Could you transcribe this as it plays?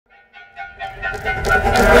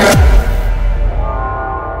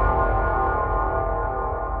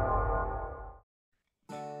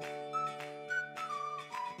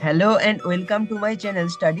Hello and welcome to my channel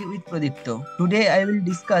Study with Pradipto. Today I will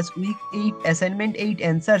discuss week 8 assignment 8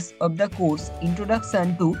 answers of the course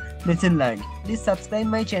Introduction to Lesson Learning. Please subscribe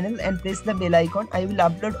my channel and press the bell icon. I will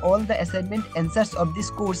upload all the assignment answers of this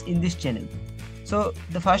course in this channel. So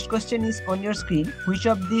the first question is on your screen. Which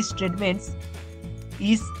of these statements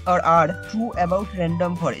is or are true about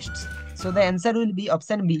random forests? So the answer will be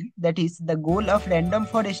option B, that is the goal of random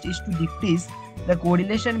forest is to decrease the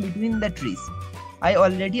correlation between the trees. I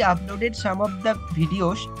already uploaded some of the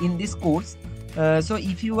videos in this course. So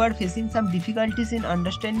if you are facing some difficulties in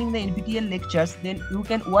understanding the NPTEL lectures, then you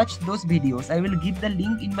can watch those videos. I will give the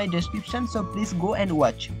link in my description, so please go and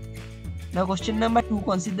watch. Now question number 2,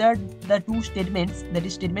 consider the two statements. That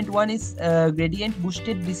is, statement 1 is gradient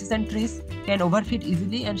boosted decision trees can overfit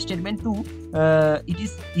easily, and statement 2, it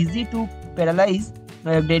is easy to paralyze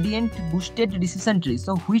gradient boosted decision trees.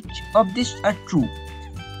 So which of these are true?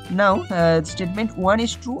 Now statement 1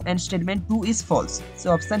 is true and statement 2 is false.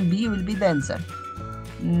 So option B will be the answer.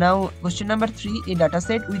 Now question number 3, a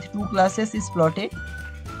dataset with two classes is plotted.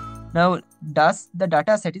 Now does the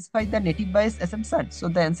data satisfy the native Bayes assumption? So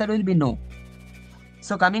the answer will be no.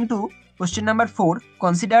 So coming to question number 4,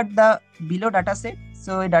 consider the below dataset.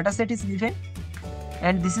 So a dataset is given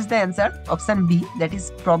and this is the answer, option B, that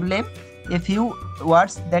is problem. A few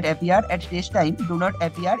words that appear at test time do not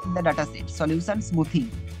appear in the dataset. Solution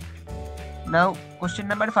smoothing. Now question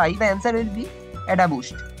number 5, the answer will be ADA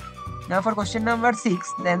boost. Now for question number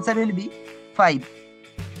 6, the answer will be 5.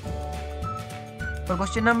 For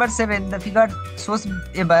question number 7, the figure shows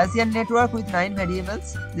a Bayesian network with 9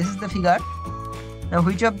 variables. This is the figure. Now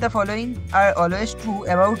which of the following are always true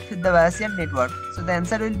about the Bayesian network? So the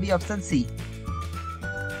answer will be option C.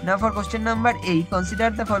 Now for question number 8, consider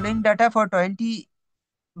the following data for 20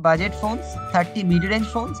 budget phones, 30 mid-range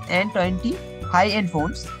phones and 20 high-end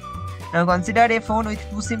phones. Now consider a phone with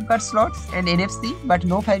 2 SIM card slots and NFC but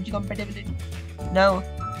no 5G compatibility. Now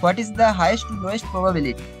what is the highest to lowest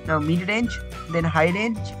probability? Now mid-range, then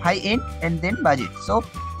high-range, high-end and then budget. So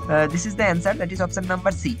this is the answer, that is option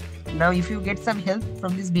number C. Now if you get some help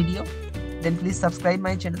from this video, then please subscribe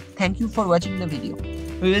my channel. Thank you for watching the video.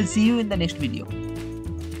 We will see you in the next video.